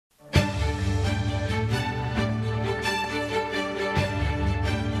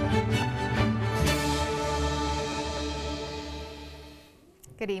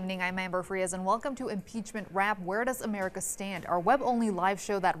Good evening, I'm Amber Frias and welcome to Impeachment Wrap. Where does America stand? Our web-only live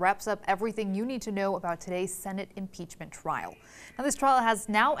show that wraps up everything you need to know about today's Senate impeachment trial. Now, this trial has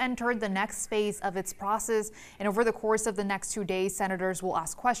now entered the next phase of its process, and over the course of the next 2 days, senators will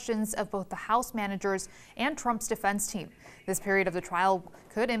ask questions of both the House managers and Trump's defense team. This period of the trial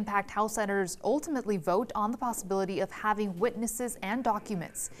could impact how senators ultimately vote on the possibility of having witnesses and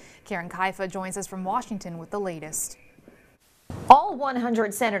documents. Karen Kaifa joins us from Washington with the latest. All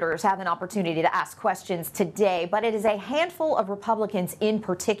 100 senators have an opportunity to ask questions today, but it is a handful of Republicans in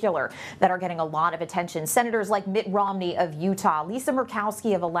particular that are getting a lot of attention. Senators like Mitt Romney of Utah, Lisa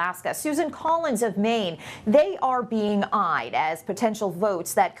Murkowski of Alaska, Susan Collins of Maine, they are being eyed as potential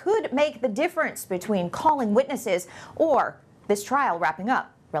votes that could make the difference between calling witnesses or this trial wrapping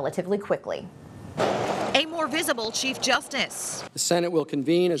up relatively quickly. A more visible Chief Justice. The Senate will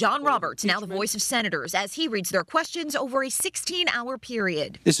convene. John Roberts, now the voice of senators, as he reads their questions over a 16-hour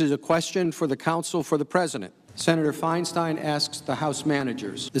period. This is a question for the counsel for the president. Senator Feinstein asks the House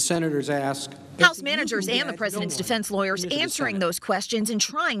managers. The senators ask House managers and the president's defense lawyers answering those questions and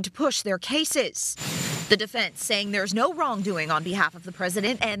trying to push their cases. The defense saying there's no wrongdoing on behalf of the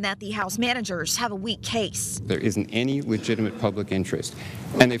president and that the House managers have a weak case. There isn't any legitimate public interest,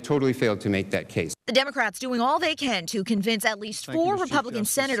 and they've totally failed to make that case. The Democrats doing all they can to convince at least 4 Republican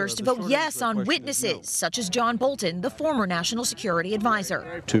senators to vote yes on witnesses, such as John Bolton, the former national security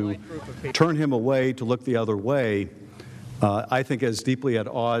advisor. To turn him away, to look the other way, I think is deeply at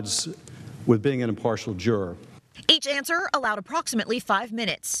odds with being an impartial juror. Each answer allowed approximately 5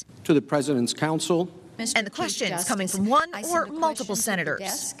 minutes. To the president's counsel. And the questions coming from one or multiple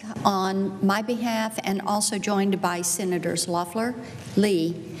senators. On my behalf, and also joined by Senators Loeffler,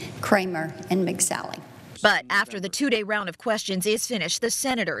 Lee, Kramer, and McSally. But after the 2-day round of questions is finished, the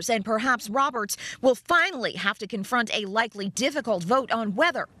senators and perhaps Roberts will finally have to confront a likely difficult vote on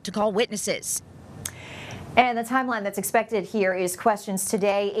whether to call witnesses. And the timeline that's expected here is questions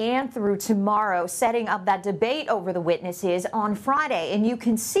today and through tomorrow, setting up that debate over the witnesses on Friday. And you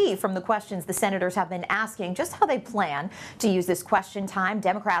can see from the questions the senators have been asking just how they plan to use this question time.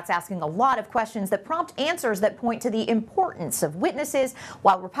 Democrats asking a lot of questions that prompt answers that point to the importance of witnesses,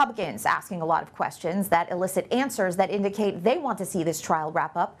 while Republicans asking a lot of questions that elicit answers that indicate they want to see this trial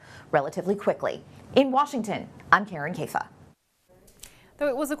wrap up relatively quickly. In Washington, I'm Karen Kaifa. Though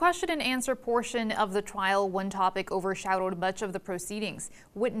it was a question and answer portion of the trial, one topic overshadowed much of the proceedings: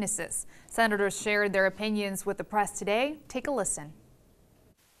 witnesses. Senators shared their opinions with the press today. Take a listen.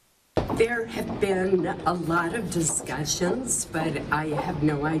 There have been a lot of discussions, but I have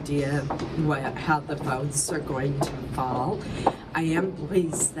no idea how the votes are going to fall. I am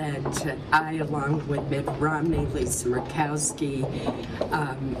pleased that I, along with Mitt Romney, Lisa Murkowski,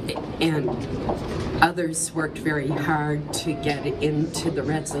 and others, worked very hard to get into the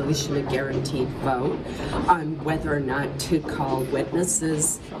resolution a guaranteed vote on whether or not to call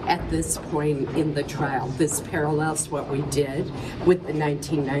witnesses at this point in the trial. This parallels what we did with the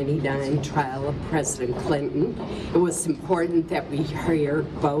 1999 trial of President Clinton. It was important that we hear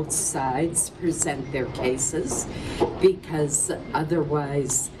both sides present their cases, because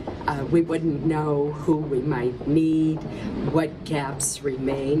otherwise we wouldn't know who we might need, what gaps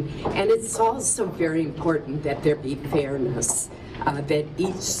remain. And it's also very important that there be fairness, that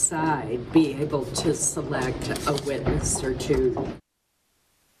each side be able to select a witness or two.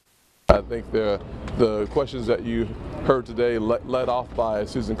 I think the questions that you heard today, led off by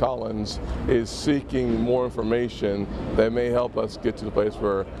Susan Collins, is seeking more information that may help us get to the place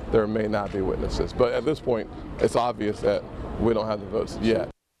where there may not be witnesses. But at this point, it's obvious that we don't have the votes yet.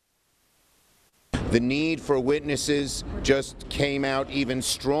 The need for witnesses just came out even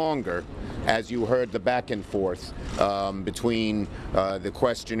stronger as you heard the back and forth between the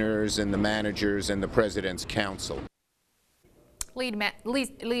questioners and the managers and the president's counsel.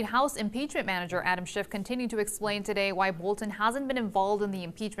 Lead House impeachment manager Adam Schiff continued to explain today why Bolton hasn't been involved in the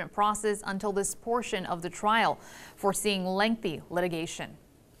impeachment process until this portion of the trial, foreseeing lengthy litigation.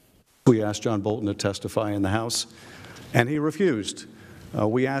 We asked John Bolton to testify in the House, and he refused.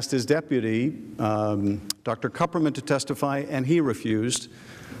 We asked his deputy, Dr. Kupperman, to testify, and he refused.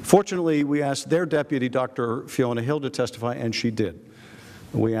 Fortunately, we asked their deputy, Dr. Fiona Hill, to testify, and she did.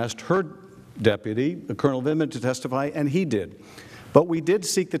 We asked her deputy, Colonel Vindman, to testify, and he did. But we did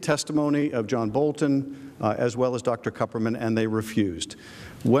seek the testimony of John Bolton as well as Dr. Kupperman, and they refused.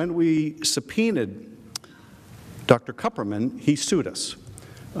 When we subpoenaed Dr. Kupperman, he sued us,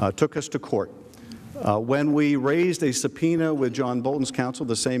 took us to court. When we raised a subpoena with John Bolton's counsel,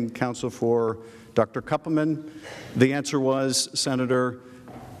 the same counsel for Dr. Kupperman, the answer was, Senator,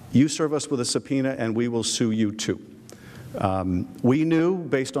 you serve us with a subpoena and we will sue you too. We knew,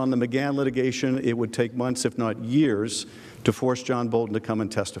 based on the McGahn litigation, it would take months, if not years, to force John Bolton to come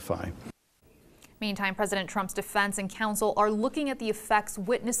and testify. Meantime, President Trump's defense and counsel are looking at the effects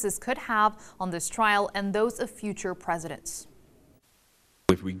witnesses could have on this trial and those of future presidents.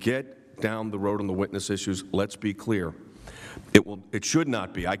 If we get down the road on the witness issues, let's be clear. It should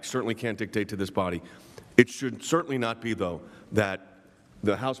not be. I certainly can't dictate to this body. It should certainly not be, though, that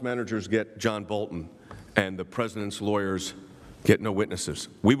the House managers get John Bolton and the president's lawyers get no witnesses.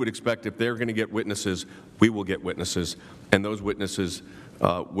 We would expect if they're going to get witnesses, we will get witnesses, and those witnesses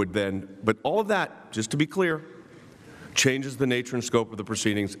would then, but all of that, just to be clear, changes the nature and scope of the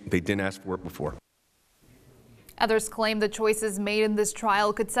proceedings. They didn't ask for it before. Others claim the choices made in this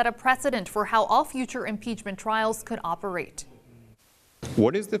trial could set a precedent for how all future impeachment trials could operate.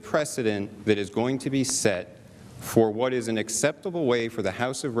 What is the precedent that is going to be set for what is an acceptable way for the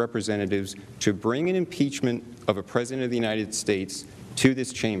House of Representatives to bring an impeachment of a President of the United States to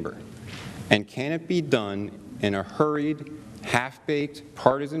this chamber? And can it be done in a hurried, half-baked,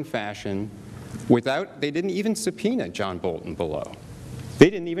 partisan fashion without, they didn't even subpoena John Bolton below.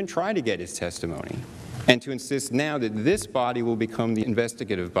 They didn't even try to get his testimony. And to insist now that this body will become the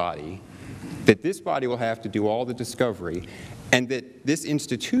investigative body, that this body will have to do all the discovery, and that this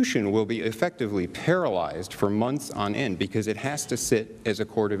institution will be effectively paralyzed for months on end because it has to sit as a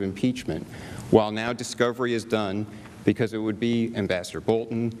court of impeachment, while now discovery is done because it would be Ambassador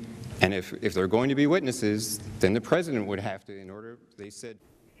Bolton, and if there are going to be witnesses, then the president would have to, in order, they said.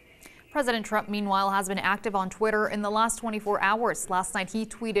 President Trump, meanwhile, has been active on Twitter in the last 24 hours. Last night, he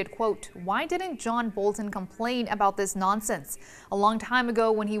tweeted, quote, "Why didn't John Bolton complain about this nonsense a long time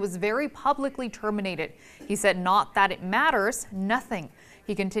ago when he was very publicly terminated? He said not that it matters, nothing."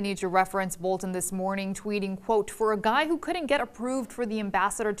 He continued to reference Bolton this morning, tweeting, quote, "For a guy who couldn't get approved for the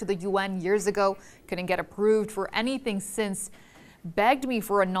ambassador to the UN years ago, couldn't get approved for anything since, begged me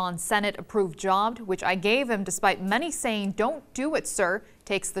for a non-Senate approved job, which I gave him despite many saying, 'Don't do it, sir,'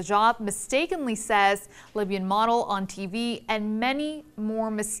 takes the job, mistakenly says Libyan model on TV, and many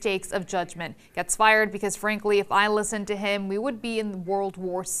more mistakes of judgment. Gets fired because, frankly, if I listened to him, we would be in World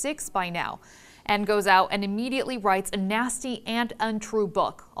War VI by now." And goes out and immediately writes a nasty and untrue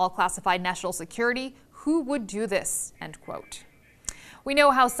book, all classified national security. Who would do this? End quote. We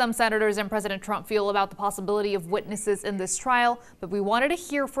know how some senators and President Trump feel about the possibility of witnesses in this trial, but we wanted to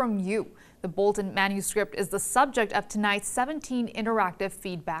hear from you. The Bolton manuscript is the subject of tonight's 17 interactive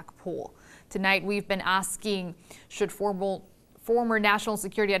feedback poll. Tonight, we've been asking, should former National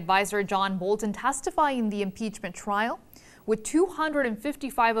Security Advisor John Bolton testify in the impeachment trial? With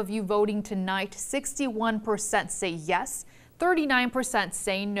 255 of you voting tonight, 61% say yes, 39%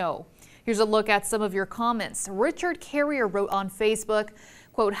 say no. Here's a look at some of your comments. Richard Carrier wrote on Facebook,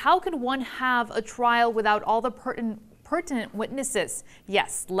 quote, "How could one have a trial without all the pertinent witnesses?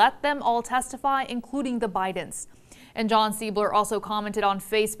 Yes, let them all testify, including the Bidens." And John Siebler also commented on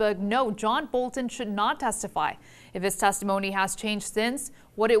Facebook, "No, John Bolton should not testify. If his testimony has changed since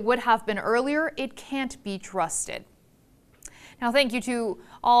what it would have been earlier, it can't be trusted." Now, thank you to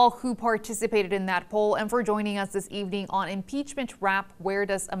all who participated in that poll and for joining us this evening on Impeachment Wrap, Where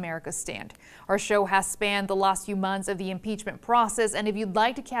Does America Stand? Our show has spanned the last few months of the impeachment process, and if you'd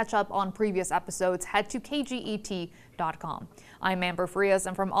like to catch up on previous episodes, head to kget.com. I'm Amber Frias,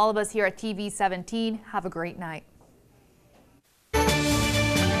 and from all of us here at TV 17, have a great night.